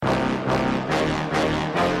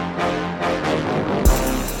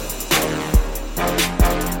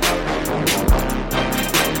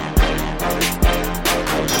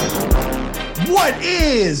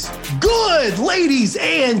is good, ladies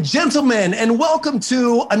and gentlemen, and welcome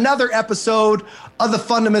to another episode of the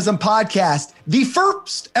Fundamism Podcast, the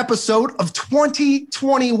first episode of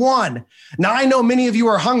 2021. Now, I know many of you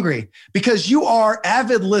are hungry because you are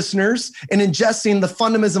avid listeners and ingesting the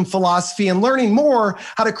Fundamism philosophy and learning more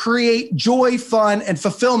how to create joy, fun, and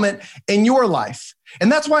fulfillment in your life.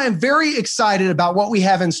 And that's why I'm very excited about what we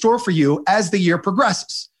have in store for you as the year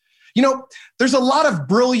progresses. You know, there's a lot of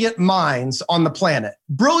brilliant minds on the planet,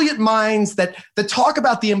 brilliant minds that talk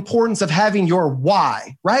about the importance of having your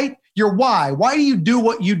why, right? Your why. Why do you do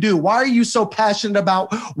what you do? Why are you so passionate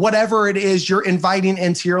about whatever it is you're inviting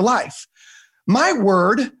into your life? My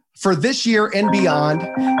word for this year and beyond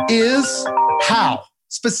is how,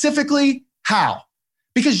 specifically how,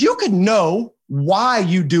 because you could know why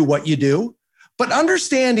you do what you do, but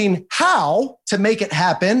understanding how to make it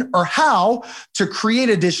happen or how to create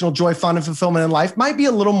additional joy, fun, and fulfillment in life might be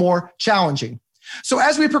a little more challenging. So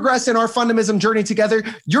as we progress in our Fundamism journey together,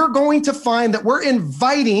 you're going to find that we're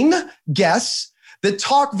inviting guests that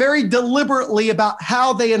talk very deliberately about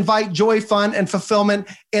how they invite joy, fun, and fulfillment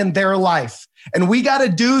in their life. And we got a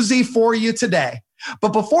doozy for you today.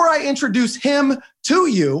 But before I introduce him to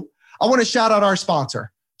you, I want to shout out our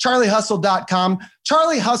sponsor, CharlieHustle.com.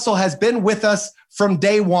 Charlie Hustle has been with us from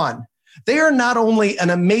day one. They are not only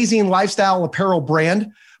an amazing lifestyle apparel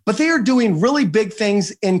brand, but they are doing really big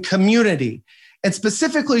things in community and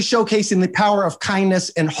specifically showcasing the power of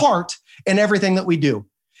kindness and heart in everything that we do.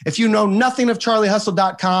 If you know nothing of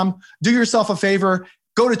CharlieHustle.com, do yourself a favor,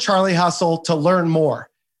 go to Charlie Hustle to learn more.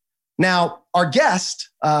 Now, our guest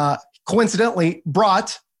coincidentally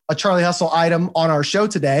brought a Charlie Hustle item on our show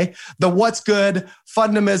today, the What's Good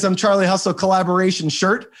Fundamism Charlie Hustle collaboration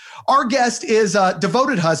shirt. Our guest is a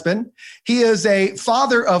devoted husband. He is a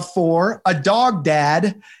father of four, a dog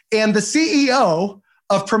dad, and the CEO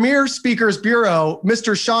of Premier Speakers Bureau,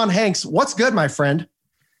 Mr. Shawn Hanks. What's good, my friend?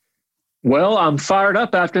 Well, I'm fired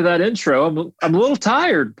up after that intro. I'm a little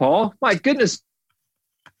tired, Paul. My goodness,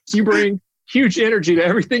 you bring huge energy to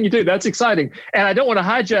everything you do. That's exciting. And I don't want to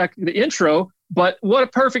hijack the intro, but what a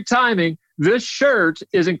perfect timing. This shirt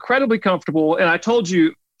is incredibly comfortable. And I told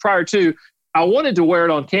you prior to, I wanted to wear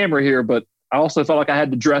it on camera here, but I also felt like I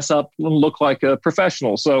had to dress up and look like a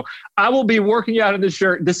professional. So I will be working out in this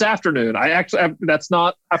shirt this afternoon. That's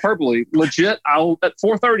not hyperbole. Legit, at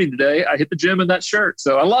 4:30 today, I hit the gym in that shirt.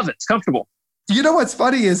 So I love it. It's comfortable. You know what's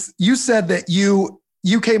funny is you said that you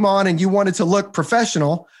came on and you wanted to look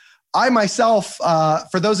professional. I myself,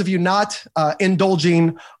 for those of you not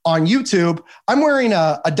indulging on YouTube, I'm wearing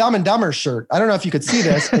a Dumb and Dumber shirt. I don't know if you could see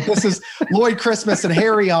this, but this is Lloyd Christmas and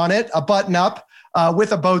Harry on it, a button up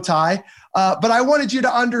with a bow tie. But I wanted you to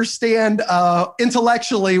understand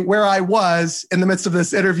intellectually where I was in the midst of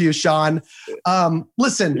this interview, Shawn.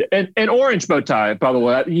 Listen. An orange bow tie, by the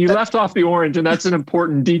way. You left off the orange, and that's an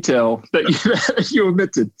important detail that you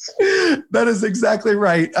omitted. That is exactly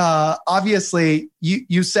right. Obviously,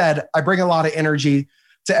 you said I bring a lot of energy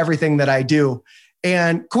to everything that I do.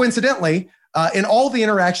 And coincidentally, in all the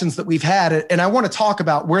interactions that we've had, and I want to talk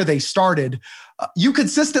about where they started, you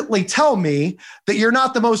consistently tell me that you're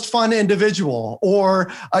not the most fun individual,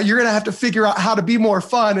 or you're going to have to figure out how to be more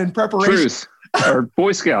fun in preparation. Truth. Or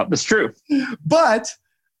Boy Scout. That's true. But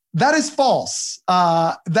that is false.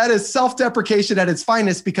 That is self-deprecation at its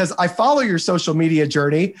finest, because I follow your social media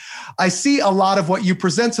journey. I see a lot of what you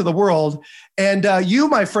present to the world, and you,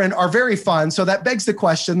 my friend, are very fun. So that begs the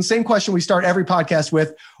question, same question we start every podcast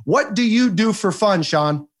with. What do you do for fun,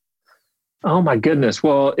 Shawn? Oh my goodness.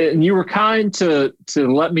 Well, and you were kind to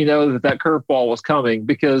let me know that curveball was coming,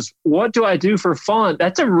 because what do I do for fun?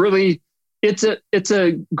 That's it's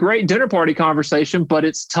a great dinner party conversation, but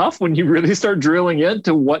it's tough when you really start drilling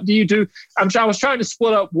into what do you do. I was trying to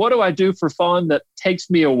split up what do I do for fun that takes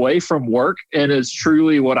me away from work and is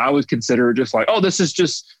truly what I would consider just like, oh, this is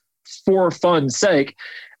just for fun's sake.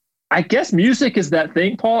 I guess music is that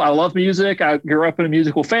thing, Paul. I love music. I grew up in a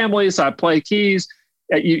musical family, so I play keys.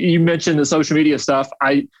 You mentioned the social media stuff.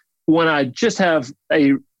 When I just have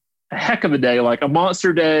a heck of a day, like a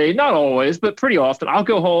monster day, not always, but pretty often, I'll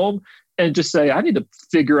go home and just say, I need to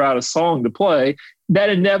figure out a song to play. That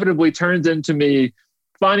inevitably turns into me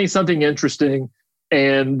finding something interesting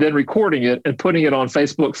and then recording it and putting it on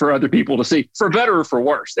Facebook for other people to see, for better or for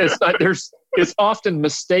worse. It's often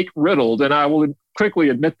mistake riddled, and I will quickly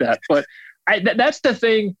admit that. But that's the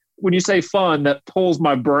thing when you say fun that pulls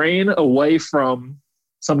my brain away from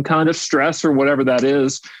some kind of stress or whatever that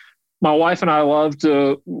is. My wife and I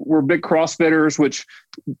we're big CrossFitters, which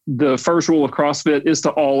the first rule of CrossFit is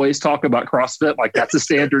to always talk about CrossFit. Like that's a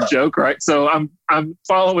standard joke, right? So I'm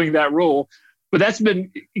following that rule. but that's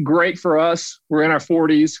been great for us. We're in our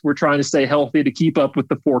 40s. We're trying to stay healthy to keep up with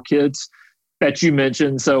the 4 kids that you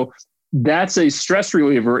mentioned. So that's a stress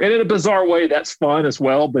reliever. And in a bizarre way, that's fun as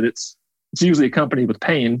well, but it's usually accompanied with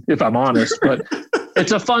pain, if I'm honest, but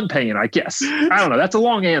it's a fun pain, I guess. I don't know. That's a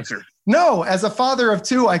long answer. No, as a father of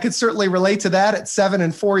 2, I could certainly relate to that at 7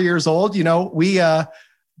 and 4 years old. We,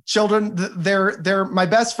 children, they're my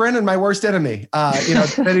best friend and my worst enemy,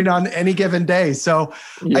 depending on any given day. So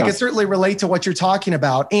yeah. I can certainly relate to what you're talking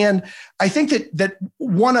about. And I think that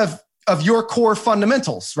one of your core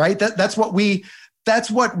fundamentals, right? That's what we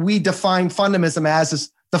define fundamentalism as,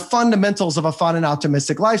 is the fundamentals of a fun and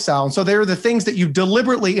optimistic lifestyle. And so they're the things that you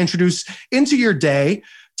deliberately introduce into your day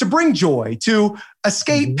to bring joy, to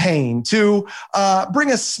escape pain, to bring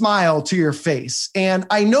a smile to your face. And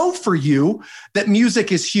I know for you that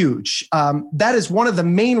music is huge. That is one of the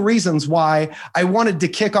main reasons why I wanted to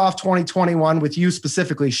kick off 2021 with you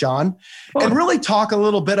specifically, Shawn, and really talk a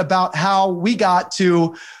little bit about how we got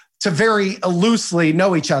to very loosely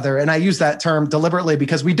know each other. And I use that term deliberately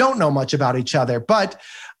because we don't know much about each other. But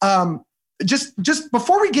just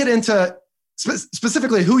before we get into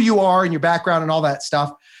specifically who you are and your background and all that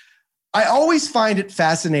stuff, I always find it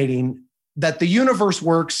fascinating that the universe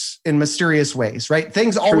works in mysterious ways, right?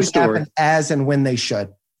 Things always happen as and when they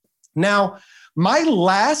should. Now, my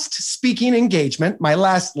last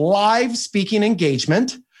live speaking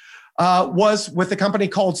engagement was with a company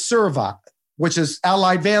called Serva, which is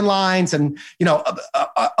Allied Van Lines, and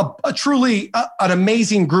a truly an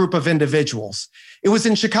amazing group of individuals. It was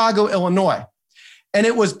in Chicago, Illinois, and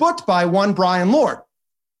it was booked by one Brian Lord.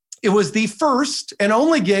 It was the first and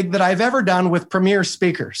only gig that I've ever done with premier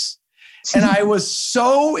speakers. And I was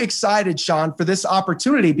so excited, Shawn, for this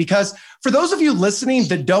opportunity, because for those of you listening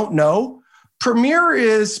that don't know, Premier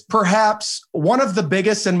is perhaps one of the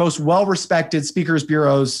biggest and most well-respected speakers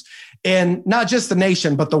bureaus in not just the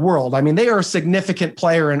nation, but the world. I mean, they are a significant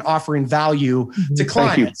player in offering value to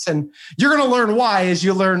clients. And you're going to learn why as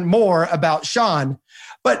you learn more about Shawn.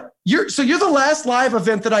 But you're the last live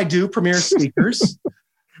event that I do, Premier Speakers.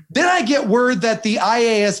 Then I get word that the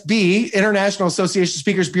IASB, International Association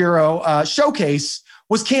Speakers Bureau showcase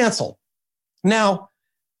was canceled. Now,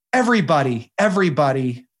 everybody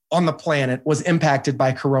on the planet was impacted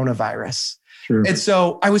by coronavirus. Sure. And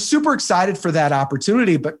so I was super excited for that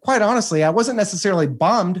opportunity, but quite honestly, I wasn't necessarily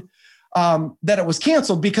bummed that it was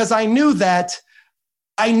canceled, because I knew that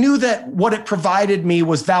what it provided me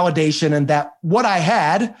was validation, and that what I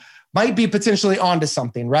had might be potentially onto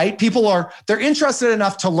something, right? They're interested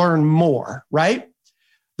enough to learn more, right?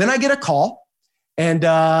 Then I get a call, and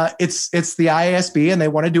it's the IASB, and they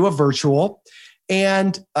want to do a virtual.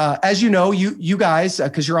 And as you know, you guys,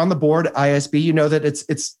 because you're on the board at IASB, you know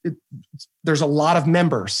that there's a lot of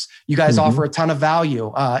members. You guys offer a ton of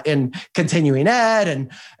value in continuing ed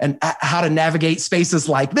and how to navigate spaces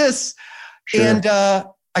like this. Sure. And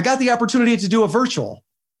I got the opportunity to do a virtual.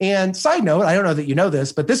 And side note, I don't know that you know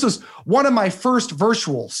this, but this was one of my first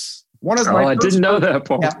virtuals. I didn't know that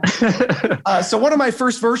part. Yeah. So one of my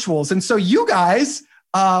first virtuals. And so you guys,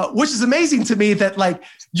 which is amazing to me, that like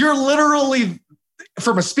you're literally,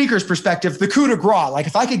 from a speaker's perspective, the coup de grace. Like,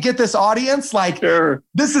 if I could get this audience, like, sure,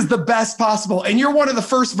 this is the best possible. And you're one of the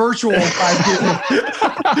first virtual I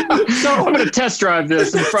do. So I'm going to test drive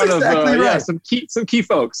this in front of some key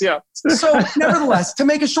folks. Yeah. So nevertheless, to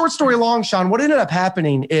make a short story long, Shawn, what ended up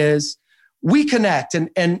happening is we connect,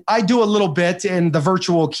 and I do a little bit in the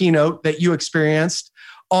virtual keynote that you experienced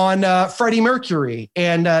on Freddie Mercury,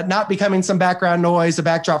 and not becoming some background noise, a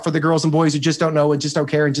backdrop for the girls and boys who just don't know and just don't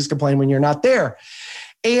care and just complain when you're not there.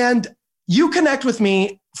 And you connect with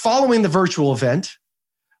me following the virtual event,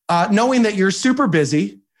 knowing that you're super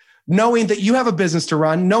busy, knowing that you have a business to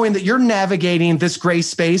run, knowing that you're navigating this gray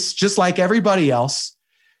space just like everybody else.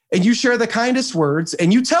 And you share the kindest words,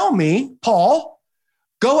 and you tell me, Paul,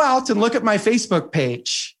 go out and look at my Facebook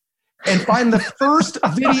page and find the first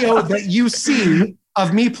video that you see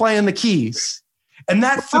of me playing the keys. And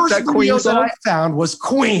that first video that I found was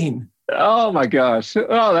Queen. Oh my gosh.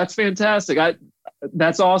 Oh, that's fantastic.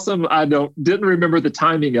 That's awesome. I didn't remember the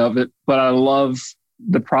timing of it, but I love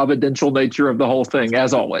the providential nature of the whole thing,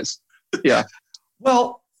 as always. Yeah.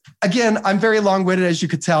 Well, again, I'm very long-winded, as you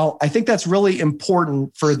could tell. I think that's really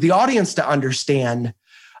important for the audience to understand.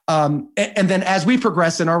 And then as we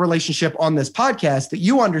progress in our relationship on this podcast, that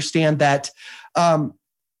you understand that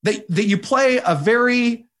that you play a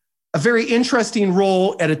very interesting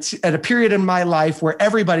role at a period in my life where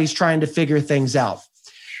everybody's trying to figure things out.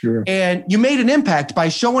 Sure. And you made an impact by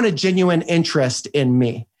showing a genuine interest in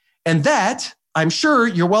me. And that, I'm sure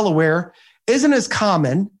you're well aware, isn't as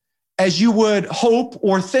common as you would hope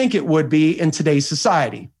or think it would be in today's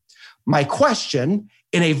society. My question,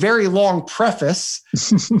 in a very long preface,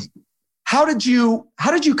 how did you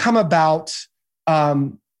come about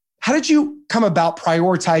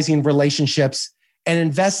prioritizing relationships and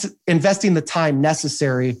investing the time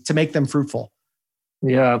necessary to make them fruitful?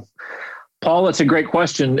 Yeah, Paul, that's a great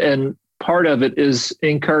question. And part of it is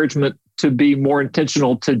encouragement to be more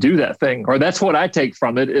intentional to do that thing. Or that's what I take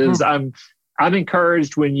from it is I'm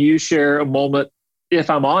encouraged when you share a moment,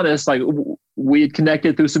 if I'm honest, like we had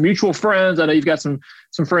connected through some mutual friends. I know you've got some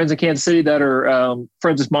friends in Kansas City that are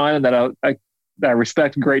friends of mine and that I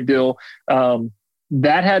respect a great deal.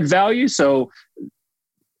 That had value. So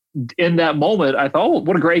in that moment, I thought, oh,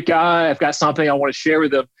 what a great guy. I've got something I want to share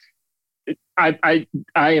with him. I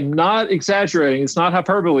am not exaggerating. It's not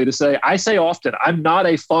hyperbole to say, I say often, I'm not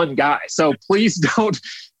a fun guy. So please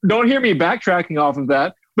don't hear me backtracking off of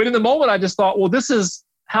that. But in the moment, I just thought, well, this is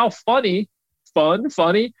how funny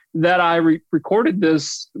that I recorded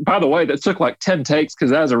this. By the way, that took like 10 takes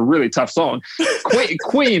because that was a really tough song.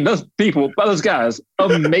 Queen, those guys,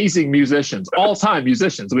 amazing musicians, all-time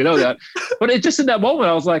musicians. We know that. But it just in that moment,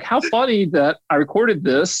 I was like, how funny that I recorded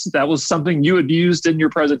this. That was something you had used in your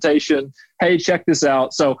presentation. Hey, check this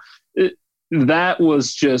out. So that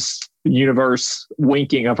was just the universe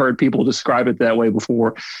winking. I've heard people describe it that way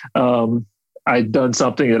before. I'd done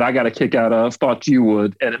something that I got a kick out of, thought you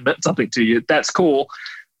would, and it meant something to you. That's cool.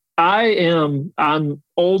 I'm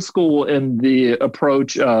old school in the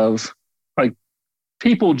approach of like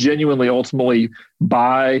people genuinely ultimately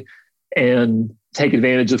buy and take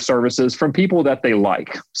advantage of services from people that they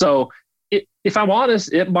like. So if I'm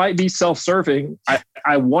honest, it might be self-serving.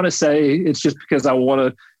 I want to say it's just because I want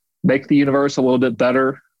to make the universe a little bit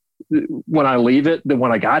better when I leave it than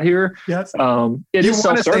when I got here. Yes. It is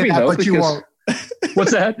self-serving though, but you won't.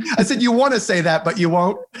 What's that? I said, you want to say that, but you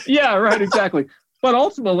won't. Yeah, right. Exactly. But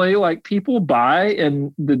ultimately, like people buy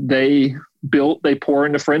and they pour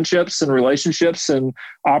into friendships and relationships and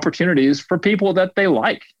opportunities for people that they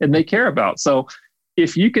like and they care about. So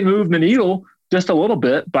if you can move the needle just a little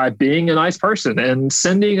bit by being a nice person and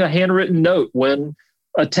sending a handwritten note when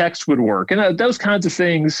a text would work and those kinds of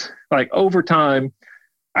things, like over time,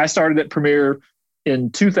 I started at Premier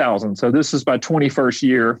in 2000. So this is my 21st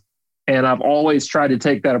year. And I've always tried to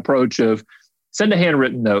take that approach of send a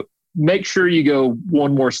handwritten note, make sure you go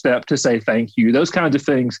one more step to say thank you. Those kinds of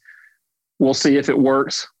things. We'll see if it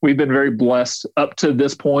works. We've been very blessed up to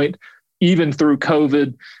this point, even through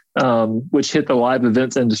COVID, which hit the live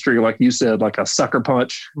events industry, like you said, like a sucker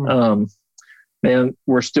punch. Man,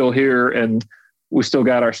 we're still here and we still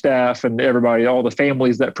got our staff and everybody, all the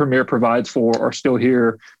families that Premier provides for are still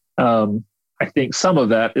here. I think some of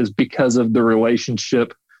that is because of the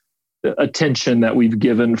relationship attention that we've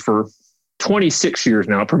given for 26 years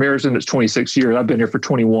now. Premier's in its 26 years. I've been here for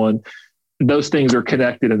 21. Those things are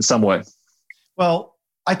connected in some way. Well,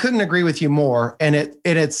 I couldn't agree with you more. And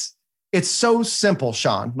it's so simple,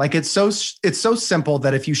 Shawn. Like it's so simple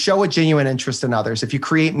that if you show a genuine interest in others, if you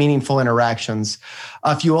create meaningful interactions,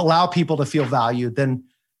 if you allow people to feel valued, then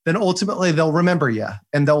ultimately they'll remember you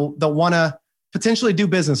and they'll want to potentially do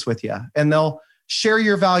business with you and they'll share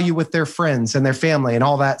your value with their friends and their family and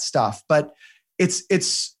all that stuff. But it's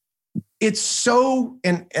so,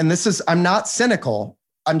 and this is, I'm not cynical.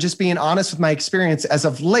 I'm just being honest with my experience as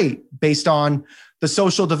of late, based on the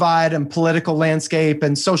social divide and political landscape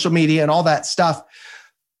and social media and all that stuff,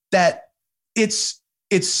 that it's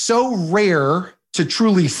so rare to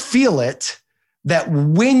truly feel it, that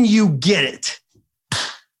when you get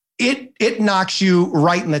it knocks you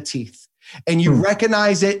right in the teeth. And you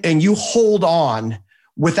recognize it and you hold on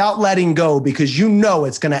without letting go because you know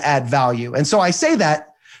it's going to add value. And so I say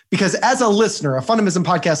that because as a listener, a Fundamism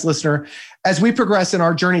podcast listener, as we progress in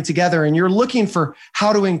our journey together and you're looking for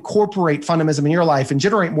how to incorporate Fundamism in your life and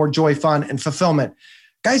generate more joy, fun, and fulfillment,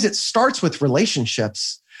 guys, it starts with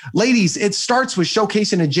relationships. Ladies, it starts with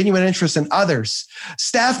showcasing a genuine interest in others,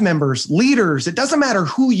 staff members, leaders. It doesn't matter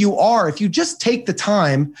who you are. If you just take the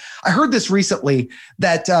time, I heard this recently,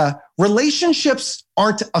 that relationships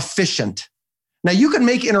aren't efficient. Now, you can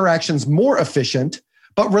make interactions more efficient,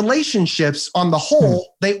 but relationships on the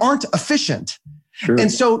whole, they aren't efficient. Sure.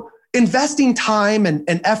 And so investing time and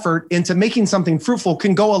effort into making something fruitful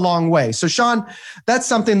can go a long way. So Shawn, that's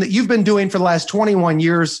something that you've been doing for the last 21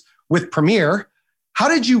 years with Premier. How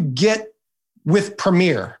did you get with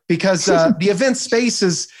Premier? Because the event space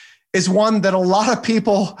is one that a lot of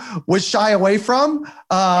people would shy away from.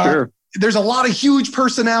 Sure. There's a lot of huge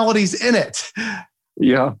personalities in it.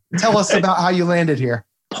 Yeah. Tell us about how you landed here.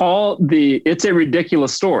 Paul, it's a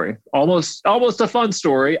ridiculous story, almost a fun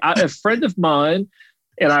story. A friend of mine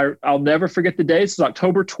And I'll never forget the day. It's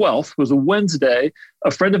October 12th, was a Wednesday.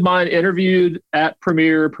 A friend of mine interviewed at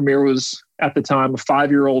Premiere. Premiere was, at the time, a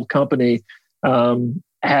 5-year-old company,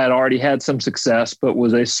 had already had some success, but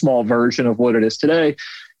was a small version of what it is today.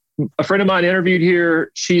 A friend of mine interviewed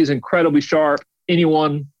here. She is incredibly sharp.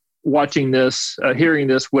 Anyone watching this, hearing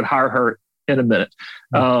this, would hire her in a minute.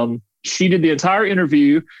 She did the entire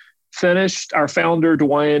interview, finished. Our founder,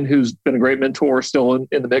 Dwayne, who's been a great mentor, still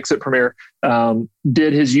in the mix at Premiere,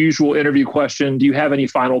 did his usual interview question. Do you have any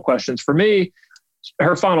final questions for me?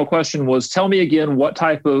 Her final question was, tell me again what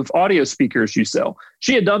type of audio speakers you sell.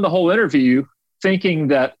 She had done the whole interview thinking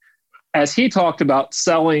that as he talked about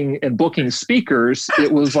selling and booking speakers,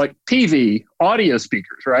 it was like PV, audio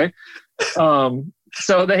speakers, right?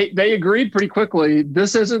 So they agreed pretty quickly,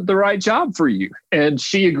 this isn't the right job for you. And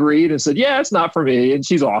she agreed and said, yeah, it's not for me. And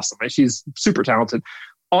she's awesome. And she's super talented.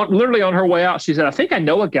 Literally on her way out, she said, I think I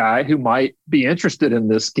know a guy who might be interested in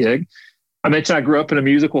this gig. I mentioned I grew up in a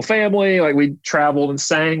musical family. Like, we traveled and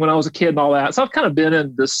sang when I was a kid and all that. So I've kind of been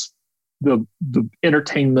in the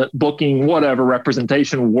entertainment, booking, whatever,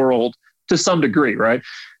 representation world to some degree, right?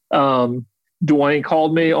 Dwayne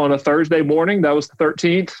called me on a Thursday morning. That was the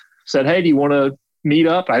 13th. Said, hey, do you want to meet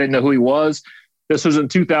up? I didn't know who he was. This was in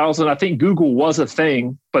 2000. I think Google was a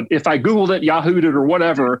thing, but if I Googled it, Yahoo'd it, or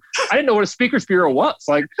whatever, I didn't know what a speakers bureau was.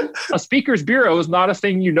 Like, a speakers bureau is not a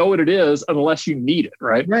thing you know what it is unless you need it,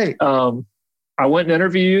 right? Right. I went and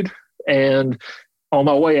interviewed, and on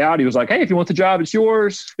my way out, he was like, hey, if you want the job, it's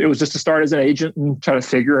yours. It was just to start as an agent and try to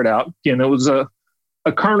figure it out. You know, it was a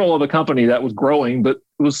kernel of a company that was growing, but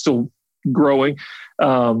it was still growing.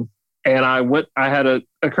 And I had a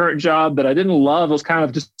current job that I didn't love. It was kind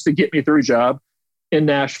of just to get me through a job in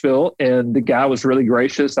Nashville. And the guy was really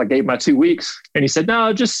gracious. I gave my 2 weeks, and he said,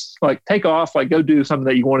 no, just like take off, like go do something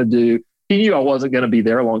that you want to do. He knew I wasn't going to be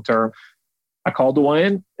there long term. I called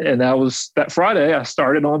Dwayne, and that Friday. I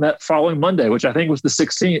started on that following Monday, which I think was the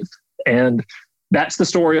 16th. And that's the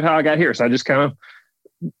story of how I got here. So I just kind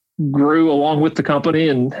of grew along with the company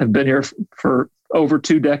and have been here for over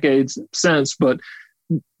 2 decades since. But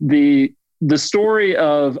the story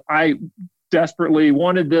of, I desperately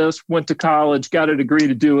wanted this, went to college, got a degree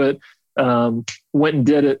to do it, went and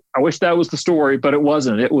did it. I wish that was the story, but it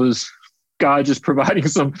wasn't. It was God just providing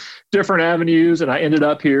some different avenues, and I ended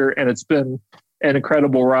up here, and it's been an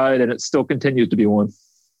incredible ride, and it still continues to be one.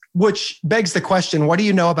 Which begs the question, what do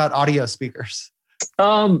you know about audio speakers?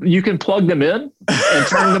 You can plug them in and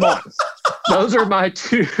turn them on. Those are my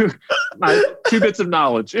two bits of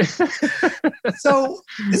knowledge. So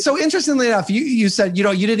interestingly enough, you said, you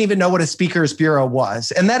didn't even know what a speakers bureau was.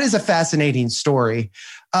 And that is a fascinating story.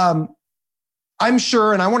 I'm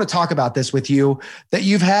sure, and I want to talk about this with you, that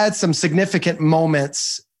you've had some significant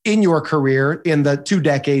moments in your career in the 2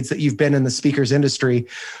 decades that you've been in the speakers industry,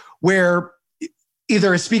 where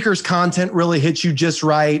either a speaker's content really hits you just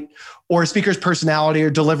right, or a speaker's personality or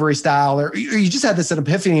delivery style, or you just had this an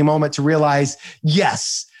epiphany moment to realize,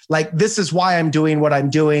 yes, like this is why I'm doing what I'm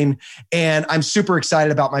doing, and I'm super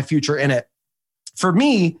excited about my future in it. For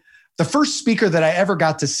me, the first speaker that I ever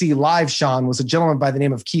got to see live, Shawn, was a gentleman by the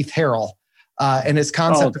name of Keith Harrell. And his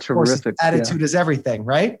concept, of course, is attitude is everything,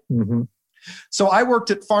 right? Mm-hmm. So I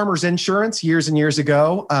worked at Farmers Insurance years and years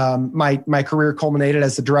ago. My career culminated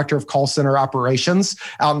as the director of call center operations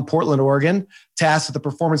out in Portland, Oregon, tasked with the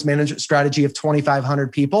performance management strategy of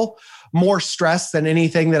 2,500 people. More stress than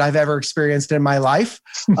anything that I've ever experienced in my life.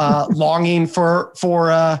 Longing for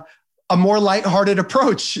a more lighthearted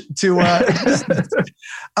approach to business.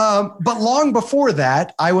 But long before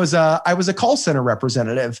that, I was a call center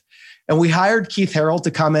representative. And we hired Keith Harrell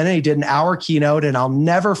to come in, and he did an hour keynote. And I'll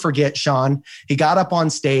never forget, Shawn, he got up on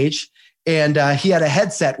stage, and he had a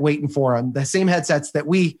headset waiting for him, the same headsets that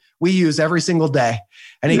we use every single day.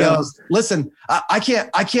 And he goes, listen, I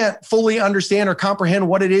can't fully understand or comprehend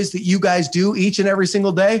what it is that you guys do each and every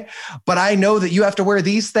single day, but I know that you have to wear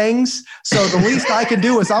these things. So the least I can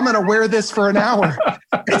do is I'm going to wear this for an hour.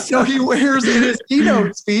 And so he wears in his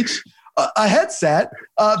keynote speech a headset.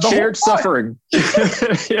 Shared suffering.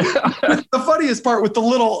 The funniest part with the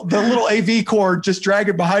little AV cord just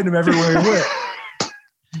dragging behind him everywhere he went.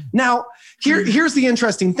 Now, here's the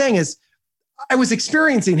interesting thing is I was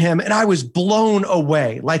experiencing him and I was blown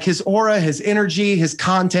away. Like his aura, his energy, his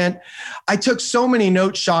content. I took so many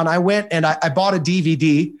notes, Shawn. I went and I bought a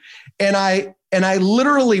DVD, and I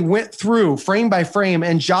literally went through frame by frame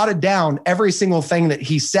and jotted down every single thing that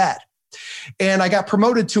he said. And I got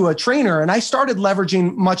promoted to a trainer, and I started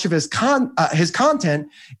leveraging much of his content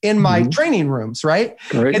in my training rooms, right?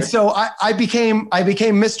 Great. And so I became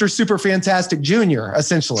Mr. Super Fantastic Jr.,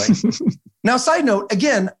 essentially. Now, side note,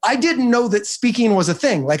 again, I didn't know that speaking was a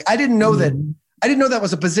thing. Like I didn't know that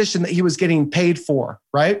was a position that he was getting paid for.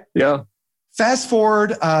 Right. Yeah. Fast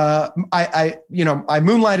forward, I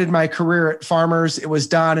moonlighted my career at Farmers. It was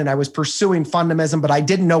done, and I was pursuing Fundamism, but I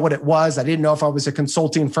didn't know what it was. I didn't know if I was a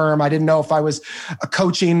consulting firm. I didn't know if I was a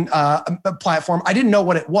coaching platform. I didn't know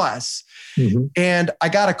what it was. Mm-hmm. And I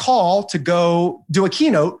got a call to go do a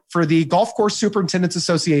keynote for the Golf Course Superintendents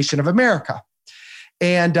Association of America.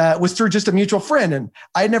 And it was through just a mutual friend. And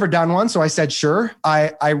I had never done one. So I said, sure.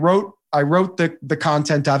 I wrote the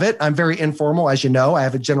content of it. I'm very informal, as you know. I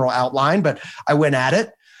have a general outline, but I went at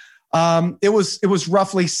it. It was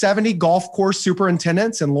roughly 70 golf course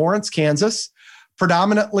superintendents in Lawrence, Kansas,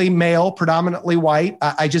 predominantly male, predominantly white.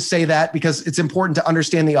 I just say that because it's important to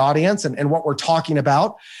understand the audience and what we're talking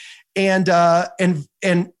about. And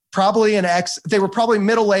probably they were probably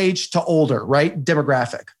middle-aged to older, right?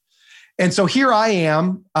 Demographic. And so here I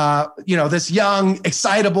am, this young,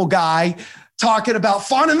 excitable guy talking about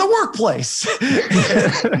fun in the workplace.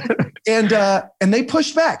 and they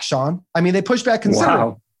pushed back, Shawn. I mean, they pushed back considerably,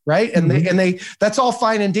 wow. Right? And they that's all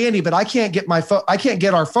fine and dandy, but I can't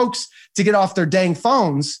get our folks to get off their dang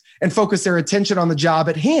phones and focus their attention on the job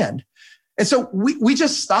at hand. And so we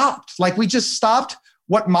just stopped. Like we just stopped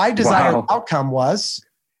what my desired outcome was.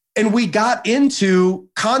 And we got into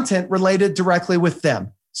content related directly with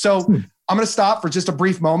them. So I'm going to stop for just a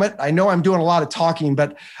brief moment. I know I'm doing a lot of talking,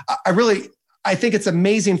 but I think it's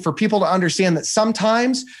amazing for people to understand that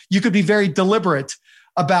sometimes you could be very deliberate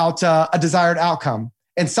about a desired outcome.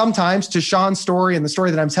 And sometimes, to Shawn's story and the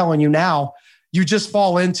story that I'm telling you now, you just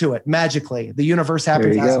fall into it magically. The universe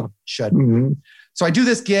happens as it should. Mm-hmm. So I do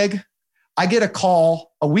this gig. I get a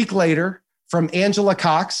call a week later from Angela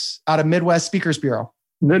Cox out of Midwest Speakers Bureau.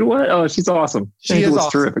 Midwest? Oh, she's awesome. She is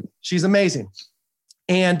awesome. Terrific. She's amazing.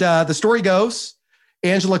 And the story goes,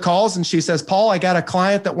 Angela calls and she says, Paul, I got a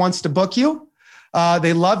client that wants to book you.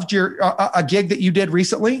 They loved a gig that you did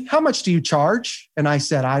recently. How much do you charge? And I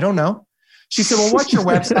said, I don't know. She said, well, what's your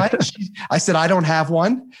website? I said, I don't have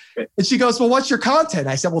one. And she goes, well, what's your content?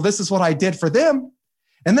 I said, well, this is what I did for them.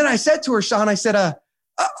 And then I said to her, Shawn, I said,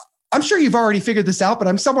 I'm sure you've already figured this out, but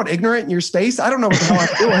I'm somewhat ignorant in your space. I don't know what the hell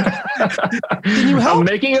I'm doing. Can you help? I'm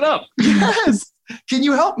making it up. Yes. Can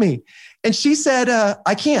you help me? And she said,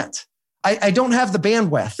 I can't. I don't have the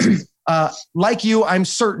bandwidth. Like you, I'm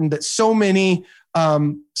certain that so many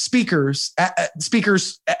speakers,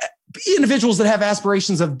 individuals that have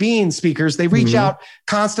aspirations of being speakers, they reach out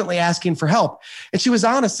constantly asking for help. And she was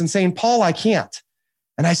honest and saying, Paul, I can't.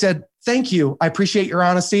 And I said, thank you. I appreciate your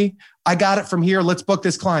honesty. I got it from here. Let's book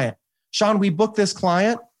this client. Shawn, we booked this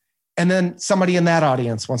client, and then somebody in that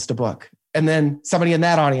audience wants to book. And then somebody in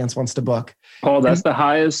that audience wants to book. Paul, that's the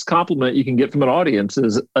highest compliment you can get from an audience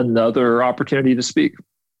is another opportunity to speak.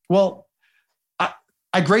 Well,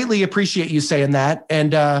 I greatly appreciate you saying that.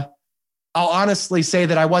 And I'll honestly say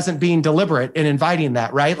that I wasn't being deliberate in inviting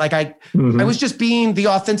that, right? Like I was just being the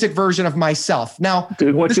authentic version of myself. Now,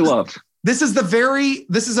 doing what you love. This is a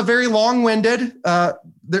very long-winded,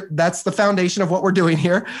 that's the foundation of what we're doing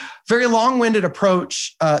here. Very long-winded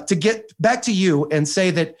approach to get back to you and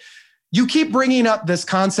say that you keep bringing up this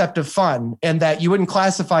concept of fun and that you wouldn't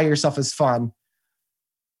classify yourself as fun.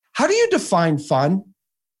 How do you define fun?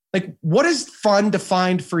 Like, what is fun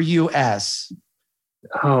defined for you as?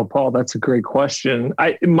 Oh, Paul, that's a great question.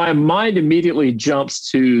 My mind immediately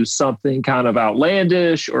jumps to something kind of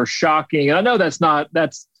outlandish or shocking. And I know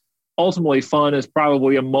that's ultimately fun is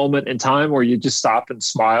probably a moment in time where you just stop and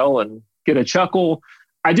smile and get a chuckle.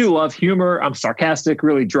 I do love humor. I'm sarcastic,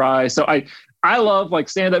 really dry. So I love like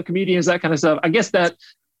stand-up comedians, that kind of stuff. I guess that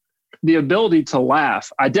the ability to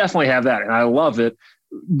laugh, I definitely have that and I love it.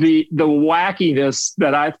 The wackiness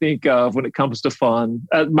that I think of when it comes to fun,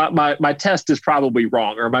 my test is probably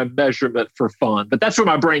wrong or my measurement for fun, but that's where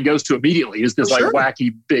my brain goes to immediately is this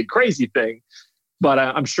wacky, big, crazy thing. But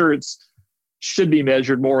I'm sure should be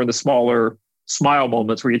measured more in the smaller smile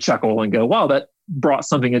moments where you chuckle and go, wow, that brought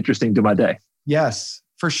something interesting to my day. Yes,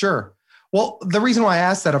 for sure. Well, the reason why I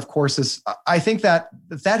asked that, of course, is I think that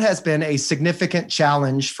has been a significant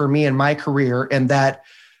challenge for me in my career, and that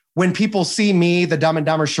when people see me, the Dumb and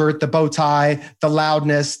Dumber shirt, the bow tie, the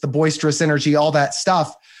loudness, the boisterous energy, all that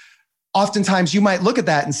stuff, oftentimes you might look at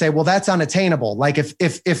that and say, well, that's unattainable. Like if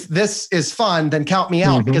this is fun, then count me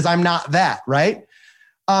out because I'm not that, right?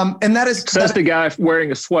 And that is says the guy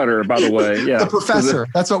wearing a sweater, by the way. Yeah, the professor.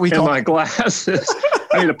 That's what we call my glasses.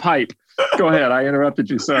 I need a pipe. Go ahead. I interrupted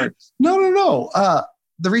you. Sorry. No.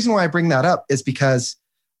 The reason why I bring that up is because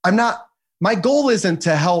my goal isn't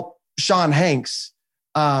to help Shawn Hanks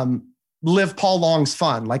live Paul Long's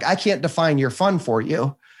fun. Like I can't define your fun for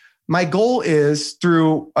you. my goal is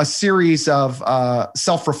through a series of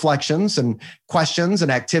self-reflections and questions and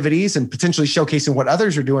activities and potentially showcasing what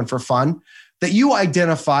others are doing for fun, that you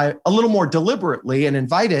identify a little more deliberately and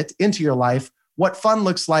invite it into your life, what fun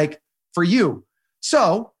looks like for you.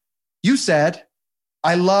 So you said,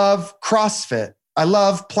 I love CrossFit. I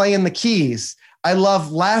love playing the keys. I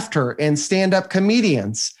love laughter and stand-up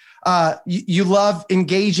comedians. You love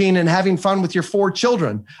engaging and having fun with your 4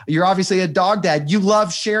 children. You're obviously a dog dad. You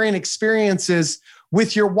love sharing experiences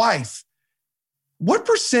with your wife. What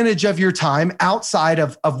percentage of your time outside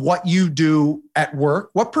of what you do at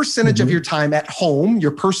work, what percentage of your time at home,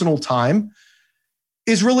 your personal time,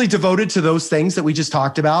 is really devoted to those things that we just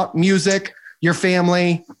talked about? Music, your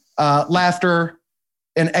family, laughter,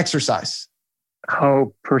 and exercise.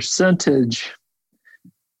 Oh, percentage.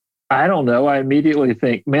 I don't know. I immediately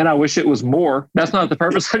think, man, I wish it was more. That's not the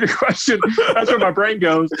purpose of your question. That's where my brain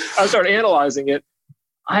goes. I start analyzing it.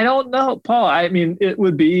 I don't know, Paul. I mean, it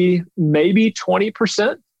would be maybe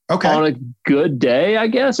 20% on a good day, I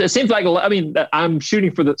guess. It seems like, I mean, I'm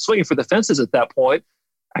swinging for the fences at that point.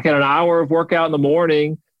 I got an hour of workout in the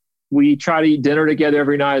morning. We try to eat dinner together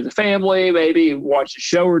every night as a family, maybe watch a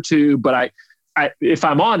show or two. But if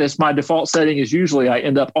I'm honest, my default setting is usually I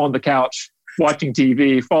end up on the couch watching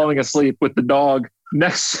TV, falling asleep with the dog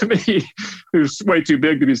next to me, who's way too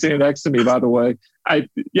big to be sitting next to me, by the way.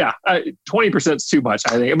 20% is too much,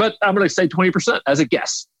 I think. But I'm going to say 20% as a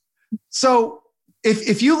guess. So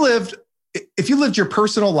if you lived your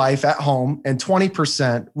personal life at home and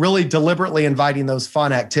 20% really deliberately inviting those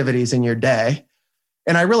fun activities in your day,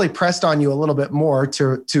 and I really pressed on you a little bit more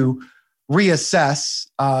to reassess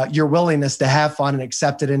your willingness to have fun and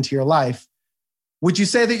accept it into your life, would you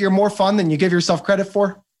say that you're more fun than you give yourself credit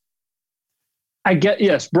for?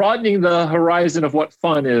 Yes, broadening the horizon of what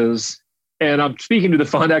fun is. And I'm speaking to the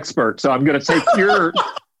fun expert. So I'm going to take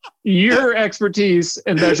your expertise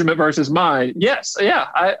and measurement versus mine. Yes. Yeah.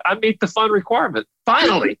 I meet the fun requirement.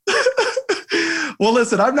 Finally. Well,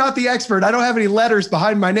 listen, I'm not the expert. I don't have any letters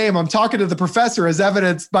behind my name. I'm talking to the professor as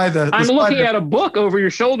evidenced by I'm looking at a book over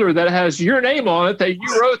your shoulder that has your name on it that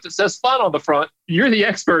you wrote that says fun on the front. You're the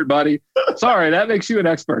expert, buddy. Sorry, that makes you an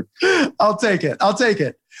expert. I'll take it.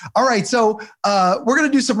 All right. So we're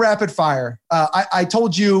going to do some rapid fire. I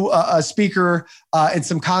told you a speaker and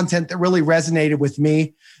some content that really resonated with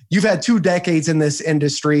me. You've had 2 decades in this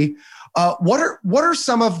industry. What are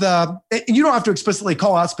some of the, and you don't have to explicitly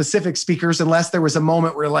call out specific speakers unless there was a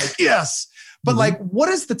moment where you're like, yes, but like, what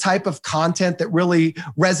is the type of content that really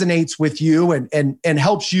resonates with you and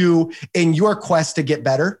helps you in your quest to get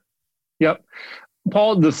better? Yep.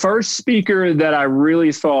 Paul, the first speaker that I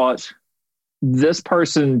really thought this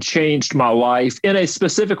person changed my life in a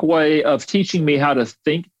specific way of teaching me how to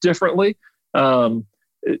think differently.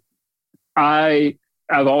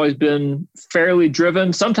 I've always been fairly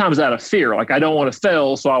driven, sometimes out of fear. Like I don't want to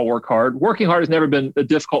fail, so I'll work hard. Working hard has never been a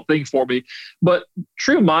difficult thing for me, but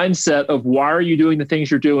true mindset of why are you doing the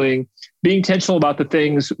things you're doing, being intentional about the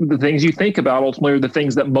things you think about ultimately are the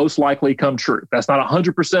things that most likely come true. That's not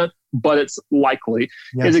 100%, but it's likely.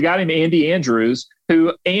 Yes. Is a guy named Andy Andrews,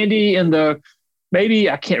 who Andy in the, maybe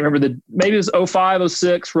I can't remember maybe it was 05,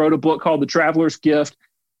 06, wrote a book called The Traveler's Gift.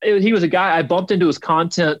 He was a guy, I bumped into his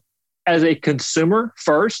content as a consumer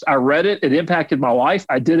first. I read it. It impacted my life.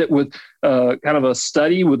 I did it with kind of a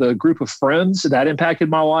study with a group of friends that impacted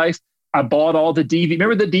my life. I bought all the DVD.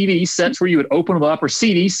 Remember the DVD sets where you would open them up, or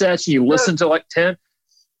CD sets and you listen to like 10?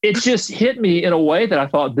 It just hit me in a way that I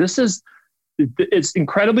thought it's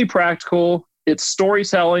incredibly practical. It's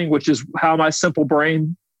storytelling, which is how my simple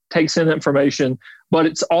brain takes in information, but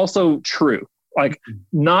it's also true. Like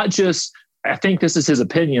not just, I think this is his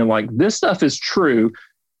opinion, like this stuff is true.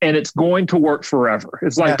 And it's going to work forever.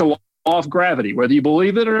 It's like the law of gravity. Whether you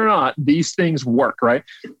believe it or not, these things work, right?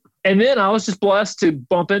 And then I was just blessed to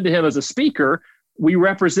bump into him as a speaker. We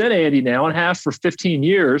represent Andy now and have for 15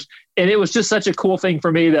 years. And it was just such a cool thing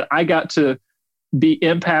for me that I got to be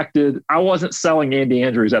impacted. I wasn't selling Andy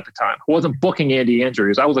Andrews at the time. I wasn't booking Andy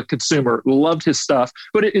Andrews. I was a consumer, loved his stuff,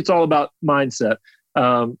 but it's all about mindset.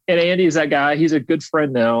 And Andy is that guy. He's a good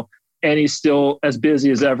friend now. And he's still as busy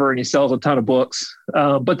as ever, and he sells a ton of books.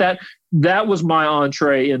 But that was my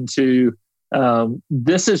entree into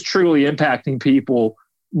this is truly impacting people,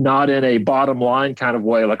 not in a bottom line kind of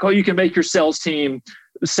way, like, oh, you can make your sales team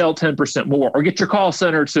sell 10% more, or get your call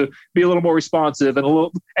center to be a little more responsive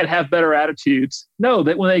and have better attitudes. No,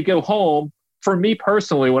 that when they go home, for me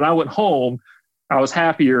personally, when I went home, I was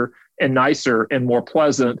happier and nicer and more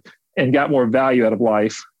pleasant and got more value out of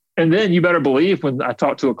life. And then you better believe when I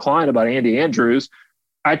talked to a client about Andy Andrews,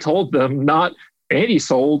 I told them Andy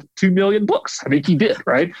sold 2 million books. I think he did,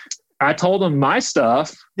 right? I told them my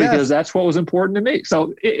stuff because that's what was important to me.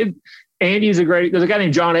 So Andy's there's a guy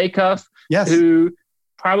named John Acuff who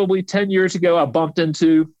probably 10 years ago I bumped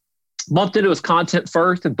into his content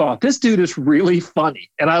first and thought, this dude is really funny.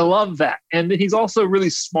 And I love that. And he's also really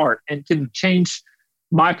smart and can change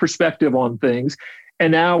my perspective on things.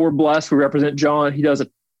 And now we're blessed. We represent John. He does a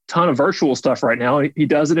ton of virtual stuff right now. He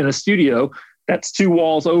does it in a studio that's 2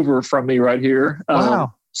 walls over from me right here.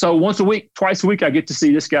 Wow. So twice a week, I get to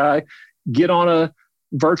see this guy get on a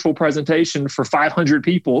virtual presentation for 500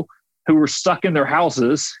 people who were stuck in their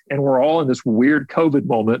houses, and we're all in this weird COVID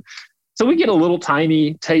moment. So we get a little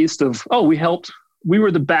tiny taste of, we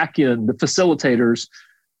were the back end, the facilitators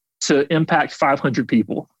to impact 500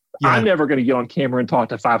 people. Yeah. I'm never going to get on camera and talk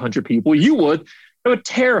to 500 people. You would. It would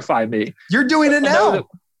terrify me. You're doing it now.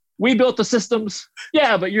 We built the systems.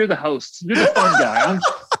 Yeah, but you're the host. You're the fun guy.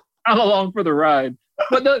 I'm along for the ride.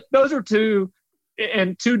 But those are two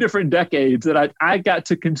different decades that I got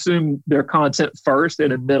to consume their content first,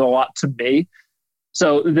 and it meant a lot to me.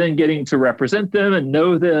 So then getting to represent them and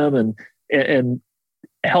know them and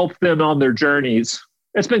help them on their journeys,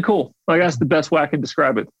 it's been cool. Like, that's the best way I can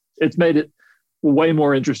describe it. It's made it way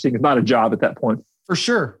more interesting. It's not a job at that point. For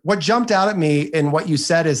sure. What jumped out at me in what you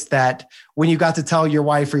said is that when you got to tell your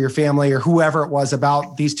wife or your family or whoever it was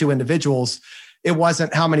about these 2 individuals, it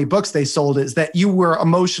wasn't how many books they sold, is that you were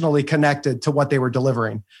emotionally connected to what they were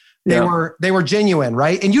delivering. They were genuine,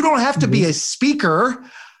 right? And you don't have to be a speaker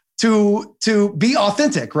to be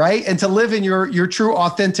authentic, right? And to live in your true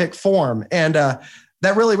authentic form. And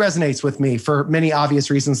that really resonates with me for many obvious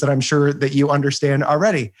reasons that I'm sure that you understand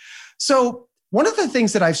already. So one of the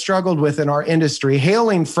things that I've struggled with in our industry,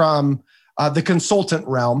 hailing from the consultant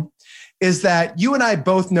realm, is that you and I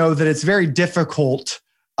both know that it's very difficult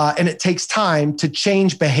and it takes time to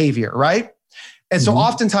change behavior, right? And so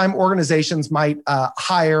oftentimes organizations might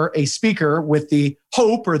hire a speaker with the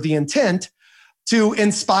hope or the intent to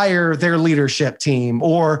inspire their leadership team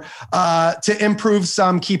or to improve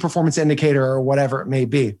some key performance indicator or whatever it may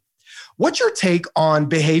be. What's your take on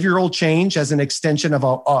behavioral change as an extension of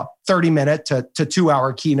a 30-minute to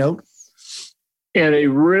 2-hour keynote? In a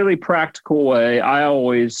really practical way, I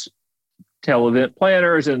always tell event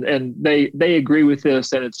planners, and they agree with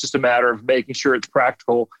this, and it's just a matter of making sure it's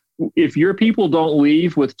practical. If your people don't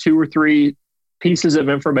leave with 2 or 3 pieces of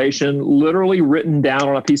information literally written down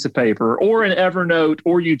on a piece of paper or in Evernote,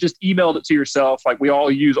 or you just emailed it to yourself, like we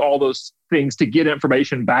all use all those things to get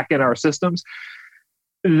information back in our systems,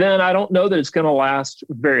 then I don't know that it's going to last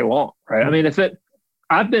very long, right? I mean,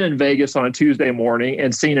 I've been in Vegas on a Tuesday morning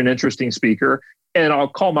and seen an interesting speaker, and I'll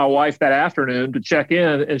call my wife that afternoon to check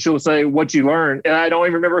in, and she'll say, "What'd you learn?" And I don't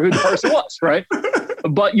even remember who the person was, right?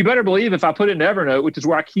 But you better believe if I put it in Evernote, which is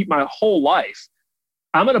where I keep my whole life,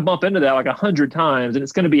 I'm going to bump into that like 100 times, and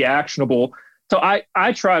it's going to be actionable. So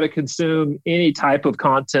I try to consume any type of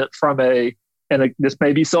content from this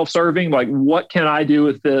may be self-serving, like what can I do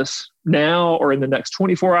with this now or in the next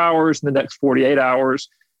 24 hours, in the next 48 hours?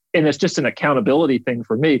 And it's just an accountability thing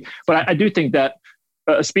for me. But I do think that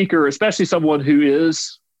a speaker, especially someone who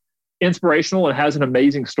is inspirational and has an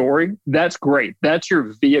amazing story, that's great. That's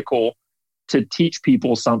your vehicle to teach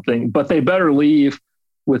people something, but they better leave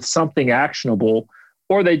with something actionable,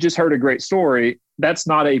 or they just heard a great story. That's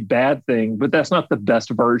not a bad thing, but that's not the best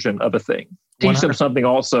version of a thing. Teach 100. Them something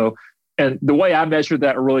also. And the way I measure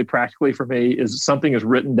that really practically for me is something is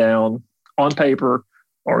written down on paper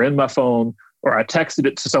or in my phone, or I texted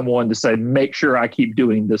it to someone to say, make sure I keep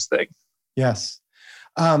doing this thing. Yes.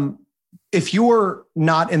 If you're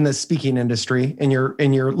not in the speaking industry and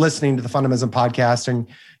you're listening to the Fundamentalism podcast and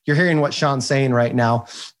you're hearing what Shawn's saying right now,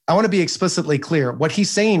 I want to be explicitly clear. What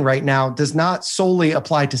he's saying right now does not solely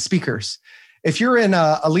apply to speakers. If you're in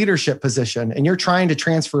a leadership position and you're trying to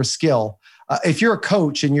transfer a skill, if you're a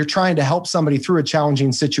coach and you're trying to help somebody through a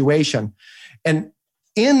challenging situation, and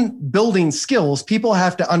in building skills, people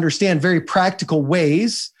have to understand very practical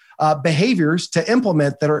ways, behaviors to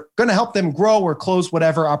implement that are going to help them grow or close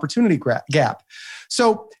whatever opportunity gap.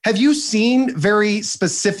 So have you seen very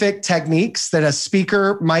specific techniques that a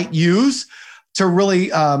speaker might use to really,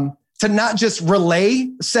 to not just relay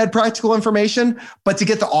said practical information, but to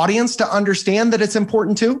get the audience to understand that it's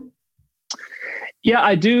important too? Yeah,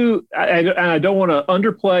 I do. I don't want to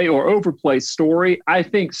underplay or overplay story. I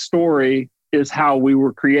think story is how we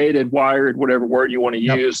were created, wired, whatever word you want to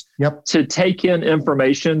use, to take in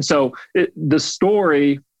information. So the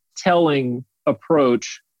storytelling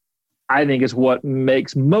approach, I think, is what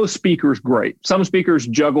makes most speakers great. Some speakers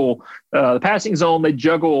juggle the passing zone. They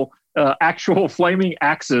juggle actual flaming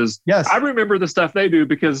axes. Yes. I remember the stuff they do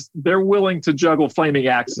because they're willing to juggle flaming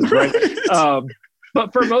axes, right?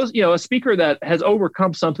 But for most, a speaker that has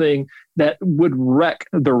overcome something that would wreck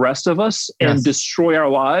the rest of us and destroy our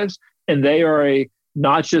lives, and they are a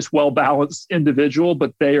not just well-balanced individual,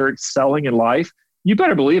 but they are excelling in life, you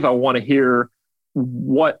better believe I want to hear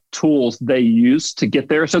what tools they use to get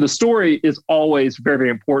there. So the story is always very, very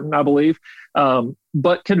important, I believe.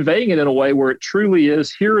 But conveying it in a way where it truly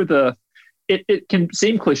is, it can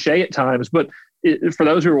seem cliche at times, but for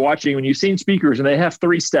those who are watching, when you've seen speakers and they have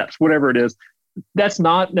 3 steps, whatever it is, that's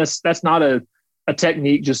not a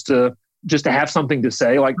technique just to have something to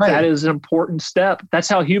say. Like that is an important step. That's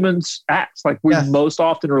how humans act. Like we most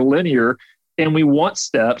often are linear and we want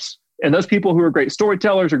steps. And those people who are great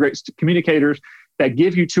storytellers or great communicators that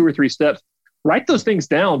give you 2 or 3 steps, write those things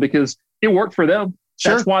down because it worked for them.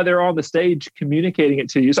 Sure. That's why they're on the stage communicating it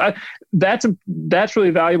to you. So that's really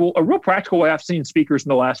valuable. A real practical way I've seen speakers in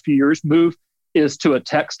the last few years move is to a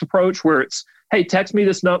text approach where it's, hey, text to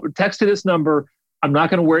this number. I'm not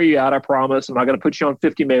going to wear you out, I promise. I'm not going to put you on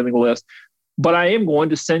 50 mailing lists, but I am going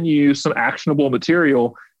to send you some actionable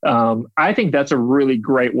material. I think that's a really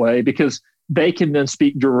great way because they can then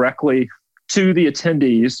speak directly to the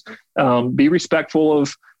attendees, be respectful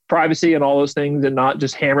of privacy and all those things and not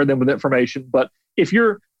just hammer them with information. But if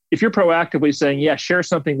you're proactively saying, yeah, share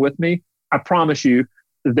something with me, I promise you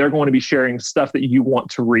they're going to be sharing stuff that you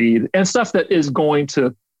want to read and stuff that is going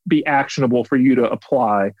to be actionable for you to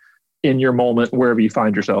apply in your moment, wherever you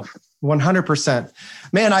find yourself. 100%.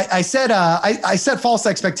 Man, I set false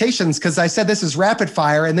expectations because I said this is rapid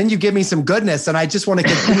fire and then you give me some goodness and I just want to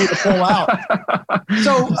continue to pull out.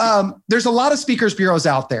 So there's a lot of speakers bureaus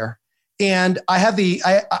out there and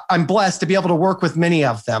I'm blessed to be able to work with many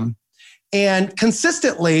of them. And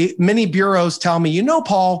consistently, many bureaus tell me,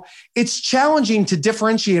 Paul, it's challenging to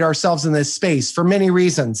differentiate ourselves in this space for many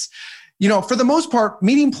reasons. For the most part,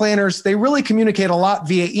 meeting planners, they really communicate a lot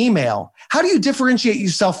via email. How do you differentiate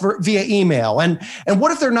yourself via email? And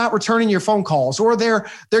what if they're not returning your phone calls or they're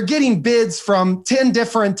getting bids from 10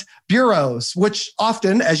 different bureaus, which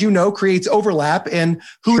often, as you know, creates overlap in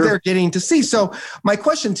who they're getting to see. So my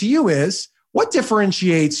question to you is, what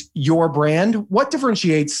differentiates your brand? What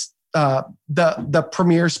differentiates the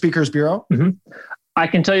Premier Speakers Bureau? Mm-hmm. I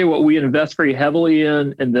can tell you what we invest very heavily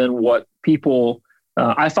in, and then what people,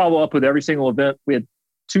 I follow up with every single event. We had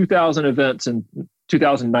 2,000 events in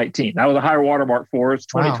 2019. That was a higher watermark for us.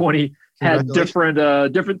 2020 had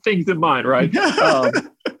different things in mind, right?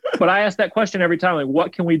 But I ask that question every time, like,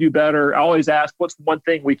 what can we do better? I always ask, what's one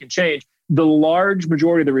thing we can change? The large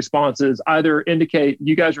majority of the responses either indicate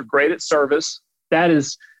you guys are great at service. That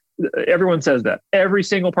is, everyone says that. Every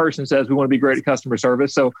single person says we want to be great at customer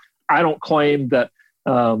service. So I don't claim that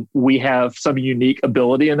we have some unique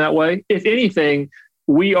ability in that way. If anything,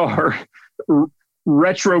 we are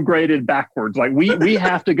retrograded backwards. Like we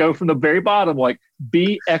have to go from the very bottom, like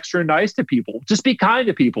be extra nice to people. Just be kind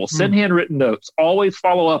to people. Send handwritten notes. Always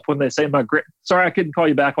follow up when they say, sorry, I couldn't call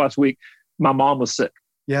you back last week. My mom was sick.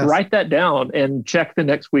 Yes. Write that down and check the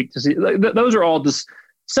next week to see. Those are all just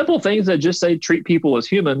simple things that just say treat people as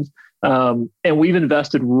humans. And we've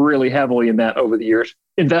invested really heavily in that over the years.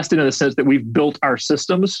 Invested in the sense that we've built our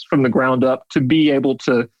systems from the ground up to be able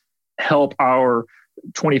to help our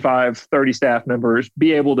 25, 30 staff members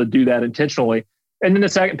be able to do that intentionally. And then the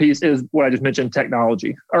second piece is what I just mentioned,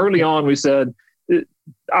 technology. Early on, we said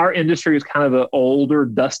our industry is kind of an older,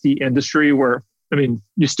 dusty industry where,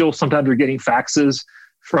 you still sometimes are getting faxes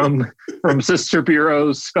from sister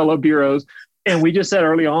bureaus, fellow bureaus. And we just said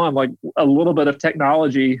early on, like a little bit of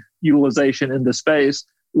technology utilization in the space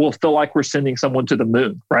will feel like we're sending someone to the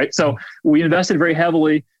moon, right? So we invested very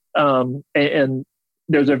heavily, and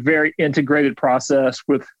there's a very integrated process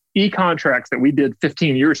with e-contracts that we did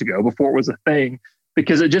 15 years ago before it was a thing,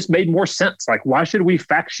 because it just made more sense. Like, why should we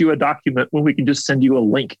fax you a document when we can just send you a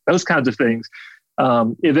link? Those kinds of things.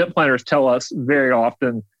 Event planners tell us very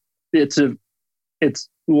often it's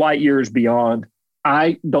light years beyond.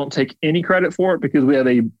 I don't take any credit for it because we have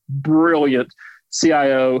a brilliant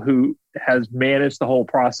CIO who has managed the whole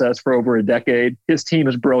process for over a decade. His team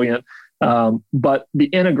is brilliant. But the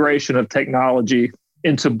integration of technology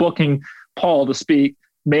into booking Paul to speak,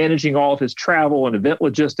 managing all of his travel and event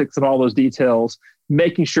logistics and all those details,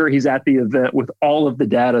 making sure he's at the event with all of the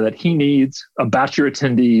data that he needs about your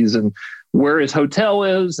attendees and where his hotel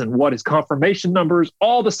is and what his confirmation numbers,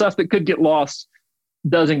 all the stuff that could get lost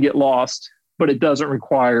doesn't get lost, but it doesn't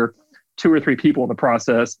require 2 or 3 people in the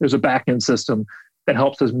process. There's a back-end system that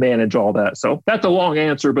helps us manage all that. So that's a long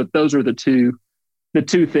answer, but those are the two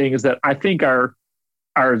things that I think our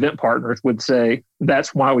event partners would say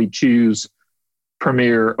that's why we choose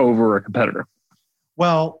Premier over a competitor.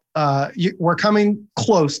 Well, we're coming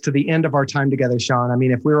close to the end of our time together, Shawn. I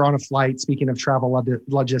mean, if we were on a flight, speaking of travel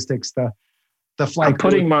logistics, the flight. I'm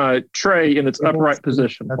putting my tray in its upright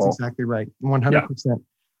position. That's Paul. Exactly right. 100%.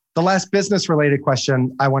 The last business related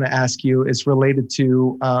question I want to ask you is related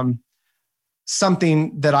to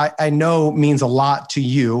something that I know means a lot to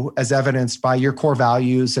you, as evidenced by your core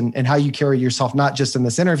values and how you carry yourself, not just in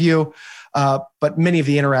this interview, but many of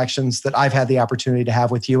the interactions that I've had the opportunity to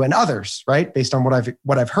have with you and others, right? Based on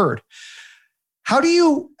what I've heard. How do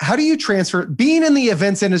you transfer being in the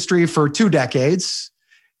events industry for 2 decades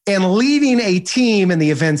and leading a team in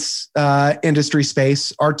the events industry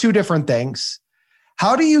space are 2 different things.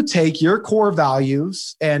 How do you take your core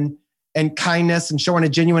values and kindness and showing a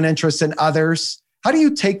genuine interest in others? How do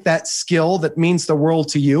you take that skill that means the world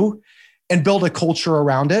to you and build a culture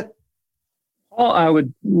around it? Well, I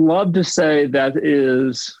would love to say there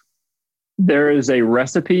is a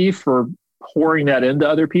recipe for pouring that into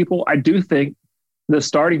other people. I do think the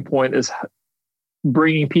starting point is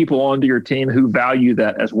bringing people onto your team who value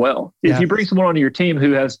that as well. If you bring someone onto your team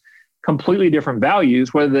who has completely different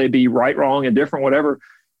values, whether they be right, wrong, indifferent, whatever,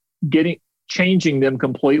 changing them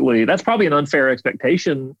completely, that's probably an unfair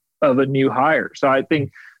expectation of a new hire. So I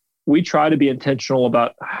think we try to be intentional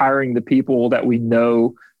about hiring the people that we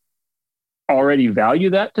know already value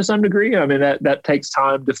that to some degree. I mean, that takes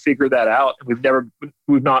time to figure that out. And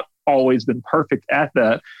we've not always been perfect at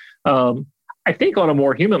that. I think on a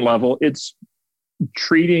more human level, it's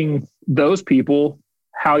treating those people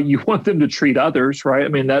how you want them to treat others, right? I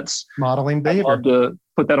mean, that's modeling behavior. I'd love to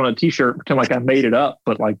put that on a t-shirt, pretend like I made it up,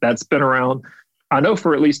 but like that's been around, I know,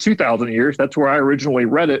 for at least 2,000 years. That's where I originally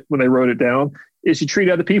read it when they wrote it down, is you treat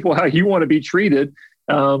other people how you want to be treated.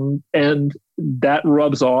 And that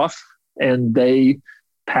rubs off and they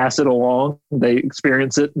pass it along. They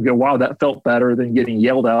experience it and go, wow, that felt better than getting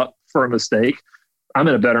yelled out for a mistake. I'm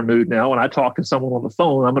in a better mood now. When I talk to someone on the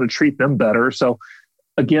phone, I'm going to treat them better. So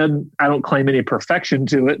again, I don't claim any perfection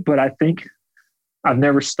to it, but I think I've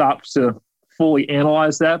never stopped to fully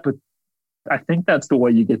analyze that. But I think that's the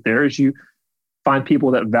way you get there, is you find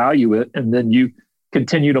people that value it, and then you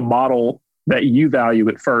continue to model that you value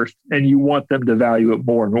it first, and you want them to value it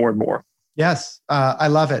more and more and more. Yes, I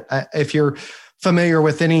love it. If you're familiar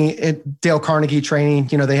with any Dale Carnegie training,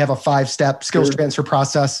 they have a 5-step skills transfer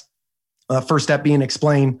process. First step being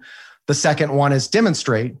explain. The second one is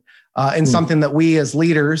demonstrate. And something that we as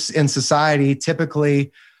leaders in society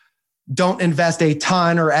typically don't invest a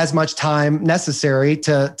ton or as much time necessary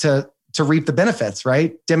to reap the benefits,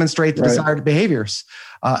 right? Demonstrate the desired behaviors,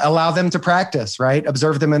 allow them to practice, right?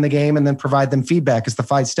 Observe them in the game and then provide them feedback is the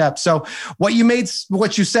 5 steps. So what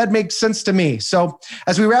you said makes sense to me. So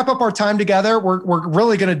as we wrap up our time together, we're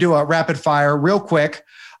really going to do a rapid fire real quick.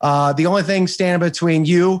 The only thing standing between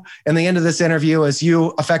you and the end of this interview is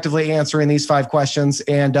you effectively answering these 5 questions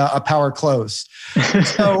and a power close.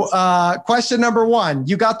 So question number 1,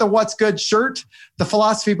 you got the What's Good shirt. The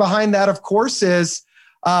philosophy behind that, of course, is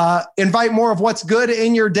invite more of what's good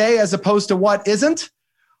in your day as opposed to what isn't.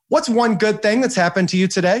 What's one good thing that's happened to you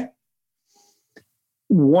today?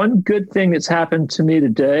 One good thing that's happened to me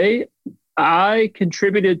today, I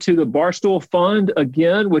contributed to the Barstool Fund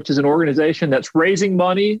again, which is an organization that's raising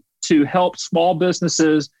money to help small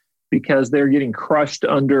businesses because they're getting crushed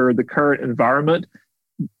under the current environment.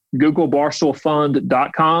 Google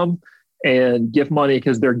barstoolfund.com and give money,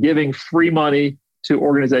 because they're giving free money to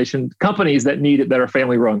companies that need it, that are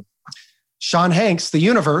family run. Shawn Hanks, the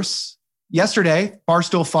universe, yesterday,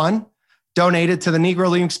 Barstool Fund donated to the Negro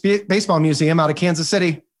League Baseball Museum out of Kansas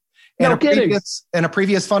City. And a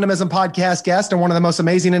previous Fundamism podcast guest and one of the most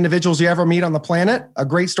amazing individuals you ever meet on the planet, a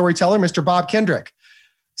great storyteller, Mr. Bob Kendrick.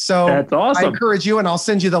 So that's awesome. I encourage you, and I'll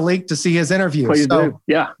send you the link to see his interview. Please do.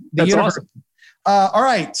 Yeah, that's awesome. All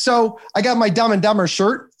right. So I got my Dumb and Dumber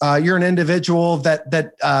shirt. You're an individual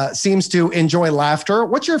that seems to enjoy laughter.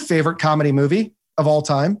 What's your favorite comedy movie of all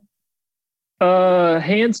time?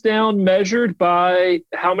 Hands down, measured by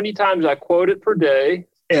how many times I quote it per day.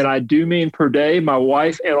 And I do mean per day. My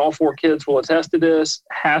wife and all 4 kids will attest to this.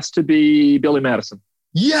 Has to be Billy Madison.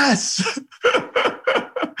 Yes.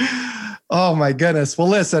 Oh my goodness. Well,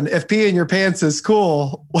 listen, if pee in your pants is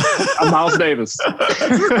cool. I'm Miles Davis.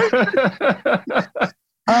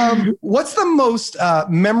 What's the most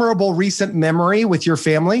memorable recent memory with your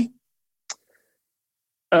family?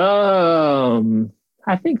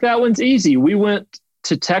 I think that one's easy. We went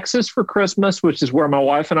to Texas for Christmas, which is where my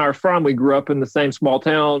wife and I are from. We grew up in the same small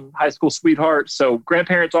town, high school sweethearts. So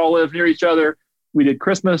grandparents all live near each other. We did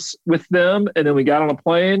Christmas with them, and then we got on a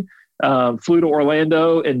plane, flew to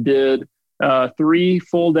Orlando, and did 3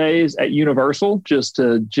 full days at Universal just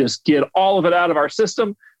to get all of it out of our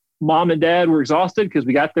system. Mom and Dad were exhausted because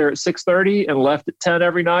we got there at 6:30 and left at 10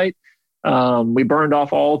 every night. We burned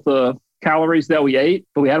off all the calories that we ate,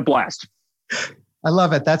 but we had a blast. I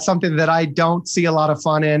love it. That's something that I don't see a lot of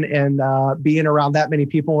fun in, and being around that many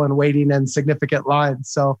people and waiting in significant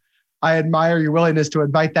lines. So I admire your willingness to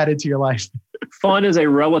invite that into your life. Fun is a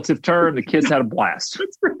relative term. The kids had a blast.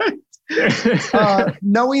 That's right.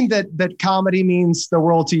 Knowing that comedy means the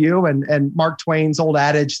world to you, and Mark Twain's old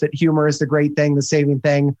adage that humor is the great thing, the saving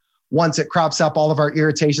thing. Once it crops up, all of our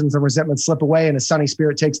irritations and resentments slip away and a sunny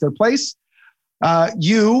spirit takes their place.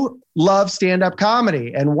 You love stand-up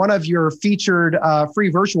comedy. And one of your featured free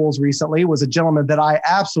virtuals recently was a gentleman that I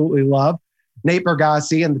absolutely love, Nate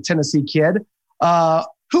Bargatze and the Tennessee Kid.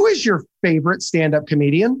 Who is your favorite stand-up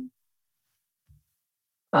comedian?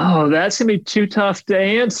 Oh, that's going to be too tough to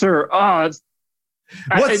answer. What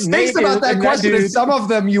stinks about that question is some of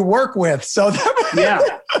them you work with. So yeah,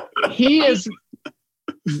 he is.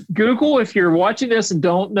 Google, if you're watching this and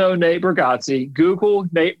don't know Nate Bargatze, Google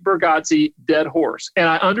Nate Bargatze dead horse. And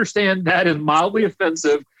I understand that is mildly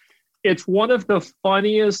offensive. It's one of the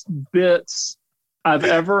funniest bits I've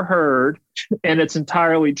ever heard, and it's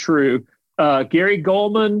entirely true. Gary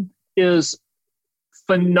Goldman is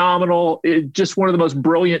phenomenal. Just one of the most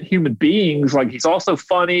brilliant human beings. Like, he's also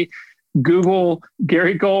funny. Google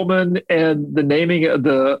Gary Goldman and the naming of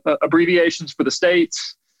the abbreviations for the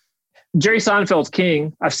states. Jerry Seinfeld's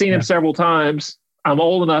king. I've seen him several times. I'm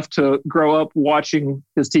old enough to grow up watching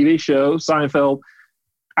his TV show, Seinfeld.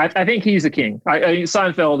 I think he's the king. I think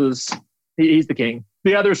Seinfeld he's the king.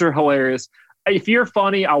 The others are hilarious. If you're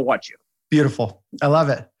funny, I'll watch you. Beautiful. I love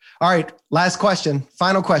it. All right. Last question.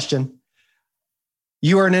 Final question.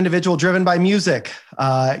 You are an individual driven by music.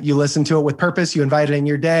 You listen to it with purpose. You invite it in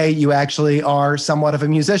your day. You actually are somewhat of a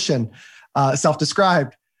musician,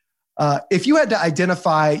 self-described. If you had to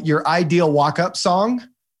identify your ideal walk-up song,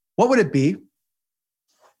 what would it be?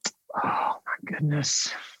 Oh, my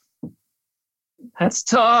goodness. That's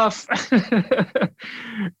tough.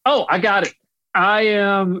 Oh, I got it. I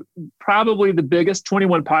am probably the biggest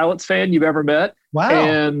 21 Pilots fan you've ever met. Wow.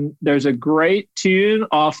 And there's a great tune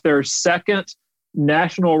off their second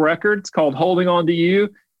national record. It's called Holding On To You.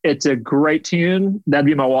 It's a great tune. That'd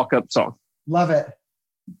be my walk-up song. Love it.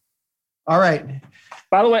 All right.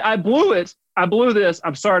 By the way, I blew it. I blew this.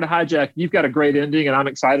 I'm sorry to hijack. You've got a great ending, and I'm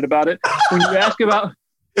excited about it. When you ask about,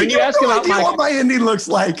 what my ending looks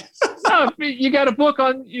like. You got a book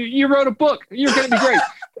on. You wrote a book. You're going to be great.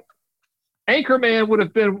 Anchorman would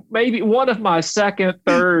have been maybe one of my second,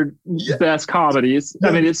 third best comedies.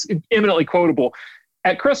 I mean, it's eminently quotable.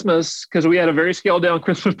 At Christmas, because we had a very scaled down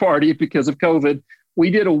Christmas party because of COVID, we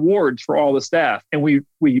did awards for all the staff, and we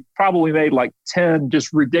probably made like 10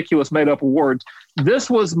 just ridiculous made up awards. This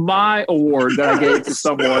was my award that I gave to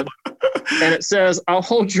someone, and it says, "I'll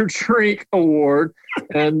hold your drink" award,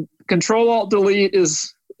 and Control-Alt-Delete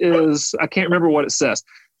is I can't remember what it says,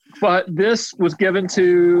 but this was given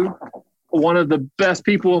to one of the best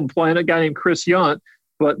people on the planet, a guy named Chris Yunt.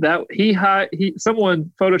 But that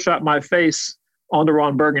someone photoshopped my face onto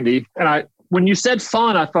Ron Burgundy, and when you said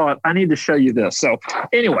fun, I thought I need to show you this. So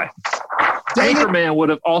anyway, Anchorman would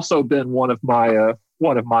have also been one of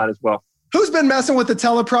mine as well. Who's been messing with the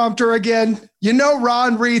teleprompter again? You know,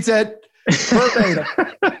 Ron reads it verbatim.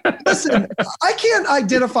 Listen, I can't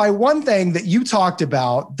identify one thing that you talked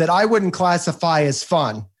about that I wouldn't classify as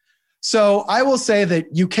fun. So I will say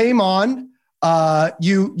that you came on,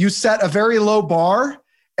 you set a very low bar,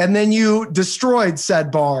 and then you destroyed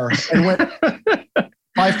said bar and went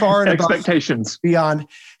by far and expectations beyond.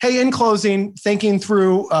 Hey, in closing, thinking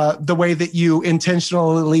through the way that you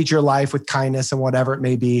intentionally lead your life with kindness and whatever it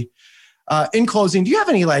may be. In closing, do you have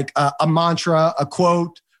any a mantra, a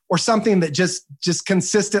quote, or something that just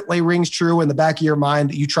consistently rings true in the back of your mind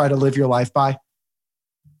that you try to live your life by?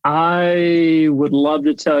 I would love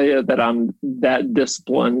to tell you that I'm that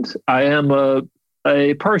disciplined. I am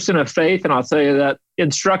a person of faith, and I'll tell you that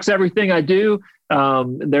instructs everything I do.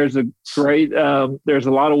 There's a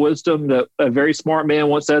lot of wisdom that a very smart man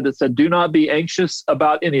once said that said, "Do not be anxious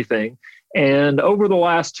about anything." And over the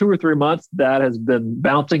last 2 or 3 months, that has been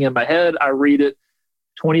bouncing in my head. I read it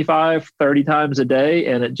 25, 30 times a day,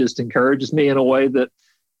 and it just encourages me in a way that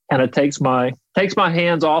kind of takes my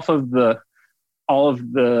hands off of all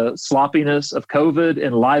of the sloppiness of COVID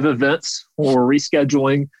and live events or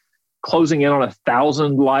rescheduling, closing in on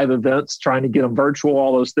 1,000 live events, trying to get them virtual,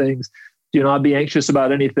 all those things. Do not be anxious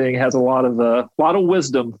about anything. It has a lot of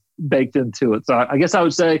wisdom baked into it. So I guess I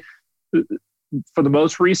would say for the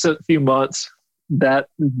most recent few months, that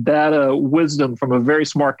wisdom from a very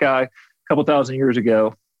smart guy couple thousand years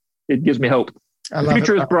ago, it gives me hope. The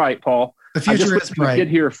future is bright, Paul. The future is bright. Get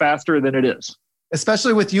here faster than it is.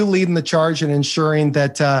 Especially with you leading the charge and ensuring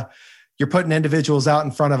that you're putting individuals out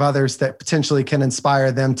in front of others that potentially can inspire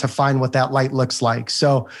them to find what that light looks like.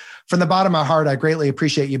 So from the bottom of my heart, I greatly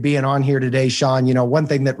appreciate you being on here today, Shawn. You know, one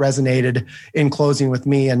thing that resonated in closing with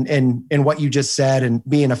me and what you just said, and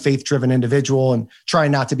being a faith-driven individual and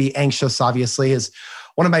trying not to be anxious, obviously, is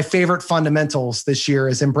one of my favorite fundamentals this year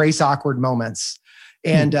is embrace awkward moments.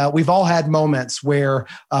 And we've all had moments where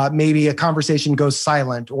maybe a conversation goes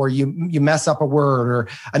silent, or you mess up a word, or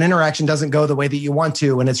an interaction doesn't go the way that you want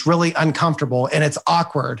to, and it's really uncomfortable and it's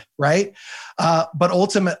awkward, right? But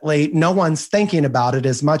ultimately, no one's thinking about it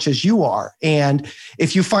as much as you are. And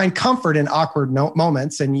if you find comfort in awkward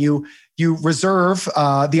moments, and you reserve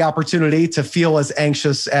the opportunity to feel as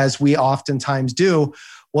anxious as we oftentimes do,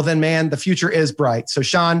 well then, man, the future is bright. So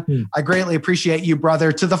Shawn, I greatly appreciate you,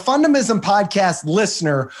 brother. To the Fundamism podcast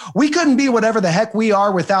listener, we couldn't be whatever the heck we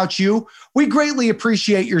are without you. We greatly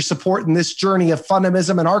appreciate your support in this journey of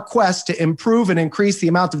Fundamism and our quest to improve and increase the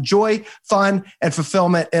amount of joy, fun, and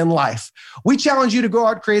fulfillment in life. We challenge you to go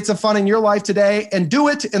out, create some fun in your life today, and do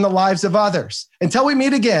it in the lives of others. Until we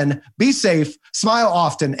meet again, be safe, smile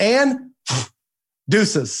often, and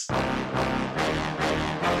deuces.